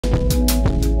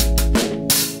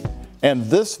And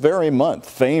this very month,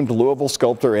 famed Louisville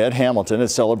sculptor Ed Hamilton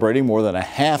is celebrating more than a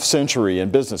half-century in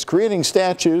business, creating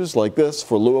statues like this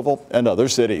for Louisville and other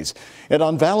cities. And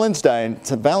on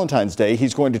Valentine's Day,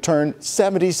 he's going to turn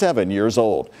 77 years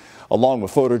old. Along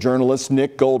with photojournalist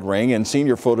Nick Goldring and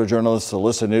senior photojournalist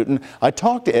Alyssa Newton, I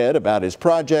talked to Ed about his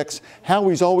projects, how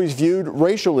he's always viewed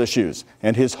racial issues,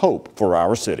 and his hope for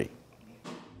our city.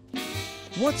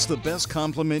 What's the best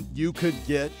compliment you could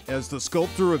get as the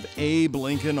sculptor of Abe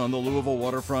Lincoln on the Louisville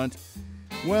waterfront?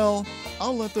 Well,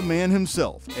 I'll let the man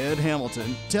himself, Ed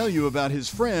Hamilton, tell you about his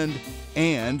friend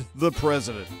and the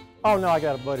president. Oh no, I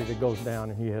got a buddy that goes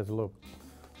down and he has a little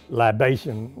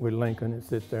libation with Lincoln and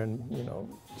sits there and, you know,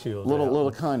 chills out.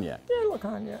 Little cognac. Yeah, a little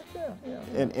cognac, yeah.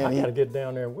 And I got to get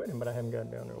down there with him, but I haven't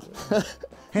gotten down there with him.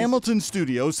 Hamilton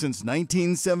Studio since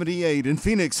 1978 in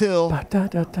Phoenix Hill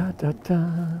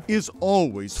is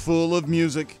always full of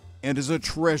music and is a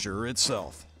treasure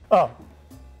itself. Oh,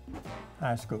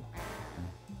 high school,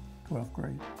 12th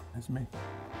grade, that's me.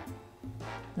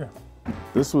 Yeah.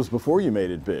 This was before you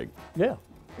made it big. Yeah.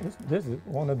 This is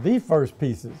one of the first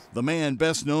pieces. The man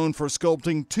best known for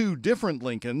sculpting two different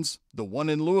Lincolns, the one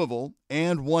in Louisville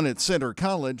and one at Center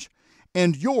College,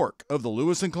 and York of the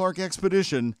Lewis and Clark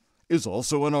expedition, is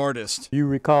also an artist. You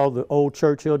recall the old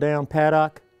Churchill Down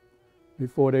paddock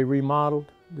before they remodeled?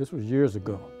 This was years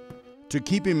ago. To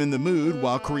keep him in the mood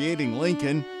while creating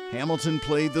Lincoln, Hamilton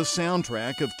played the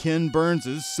soundtrack of Ken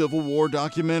Burns' Civil War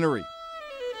documentary.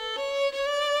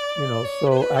 You know,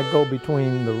 so I go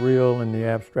between the real and the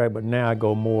abstract, but now I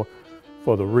go more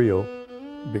for the real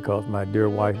because my dear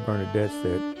wife Bernadette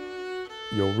said,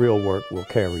 your real work will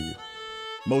carry you.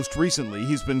 Most recently,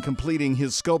 he's been completing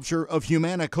his sculpture of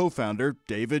Humana co-founder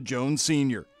David Jones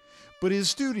Sr. But his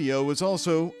studio is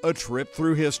also a trip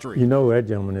through history. You know who that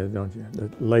gentleman is, don't you? The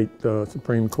late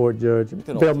Supreme Court Judge,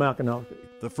 Bill Malkin.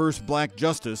 The first black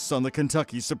justice on the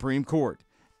Kentucky Supreme Court.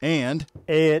 And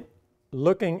Ed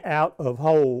looking out of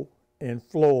hole in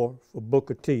floor for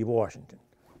Booker T, Washington,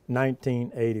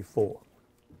 1984.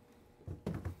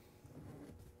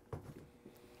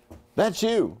 That's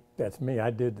you. That's me, I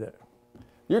did that.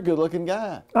 You're a good-looking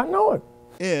guy. I know it.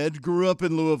 Ed grew up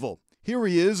in Louisville. Here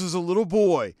he is as a little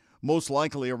boy, most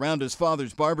likely around his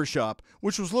father's barbershop,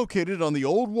 which was located on the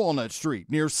old Walnut Street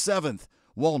near 7th.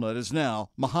 Walnut is now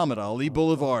Muhammad Ali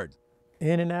Boulevard.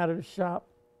 In and out of the shop,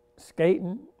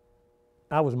 skating.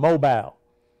 I was mobile,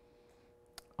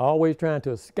 always trying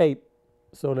to escape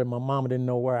so that my mama didn't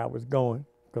know where I was going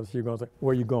because she was going to say,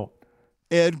 where you going?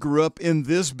 Ed grew up in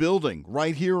this building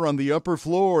right here on the upper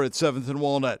floor at 7th and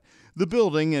Walnut. The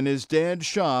building and his dad's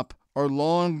shop are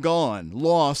long gone,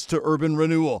 lost to urban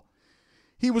renewal.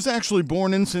 He was actually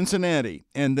born in Cincinnati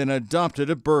and then adopted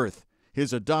at birth.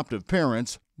 His adoptive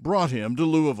parents brought him to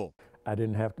Louisville. I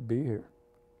didn't have to be here.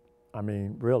 I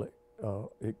mean, really,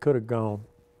 it could have gone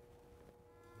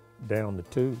down the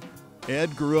tube.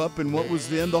 Ed grew up in what was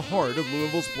then the heart of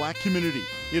Louisville's black community.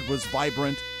 It was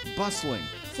vibrant, bustling,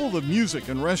 full of music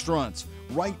and restaurants,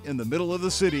 right in the middle of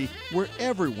the city where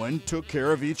everyone took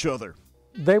care of each other.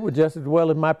 They were just as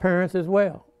well as my parents as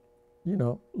well. You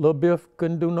know, Little Biff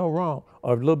couldn't do no wrong.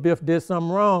 Or if Little Biff did something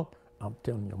wrong, I'm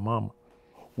telling your mama.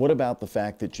 What about the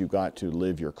fact that you got to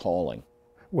live your calling?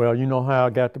 Well, you know how I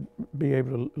got to be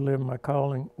able to live my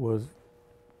calling was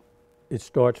it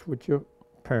starts with your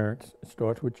parents, it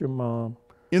starts with your mom.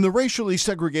 In the racially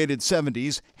segregated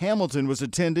 70s, Hamilton was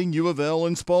attending U of L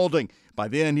in Spalding. By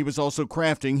then, he was also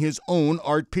crafting his own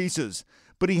art pieces.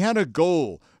 But he had a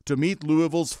goal, to meet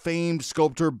Louisville's famed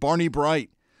sculptor Barney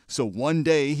Bright. So one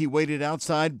day, he waited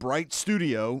outside Bright's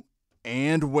studio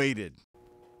and waited.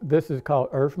 This is called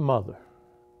Earth Mother.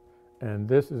 And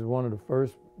this is one of the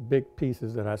first big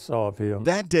pieces that I saw of him.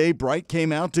 That day, Bright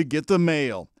came out to get the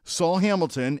mail, saw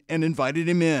Hamilton, and invited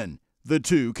him in. The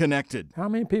two connected. How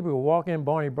many people would walk in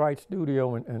Barney Bright's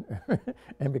studio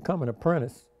and become an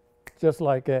apprentice just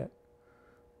like that?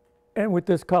 And with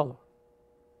this color.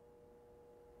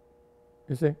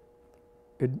 You see,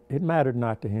 it mattered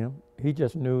not to him. He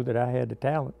just knew that I had the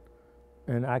talent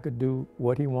and I could do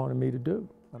what he wanted me to do.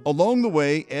 Along the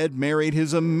way, Ed married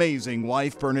his amazing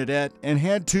wife, Bernadette, and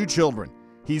had 2 children.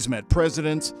 He's met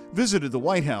presidents, visited the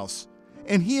White House,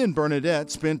 and he and Bernadette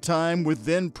spent time with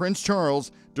then Prince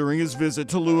Charles during his visit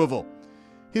to Louisville.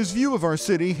 His view of our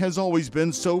city has always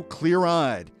been so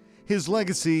clear-eyed. His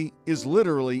legacy is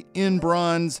literally in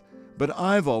bronze, but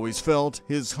I've always felt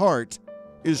his heart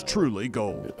is truly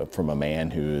gold. From a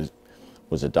man who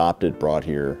was adopted, brought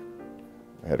here,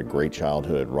 had a great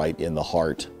childhood right in the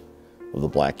heart of the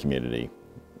black community.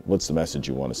 What's the message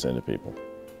you want to send to people?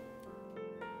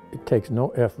 It takes no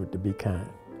effort to be kind.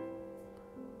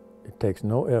 It takes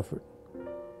no effort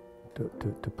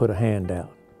to put a hand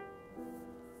out.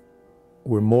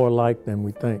 We're more alike than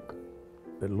we think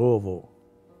that Louisville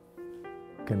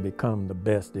can become the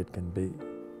best it can be.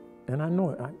 And I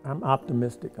know it. I'm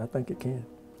optimistic. I think it can.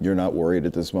 You're not worried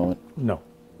at this moment? No.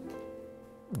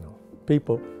 No.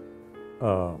 People,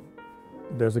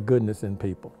 there's a goodness in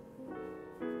people.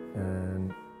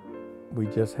 And we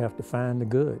just have to find the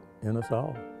good in us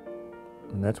all.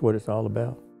 And that's what it's all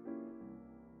about.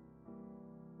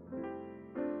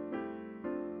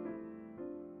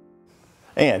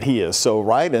 And he is so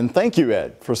right, and thank you,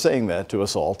 Ed, for saying that to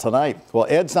us all tonight. Well,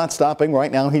 Ed's not stopping.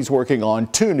 Right now, he's working on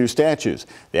 2 new statues.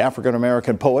 The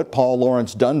African-American poet Paul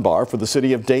Laurence Dunbar for the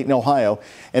city of Dayton, Ohio,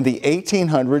 and the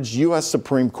 1800s U.S.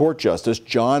 Supreme Court Justice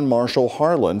John Marshall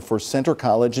Harlan for Center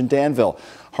College in Danville.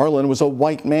 Harlan was a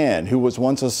white man who was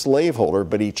once a slaveholder,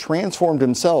 but he transformed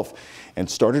himself and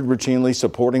started routinely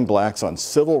supporting blacks on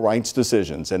civil rights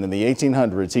decisions. And in the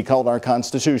 1800s, he called our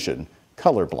Constitution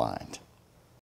colorblind.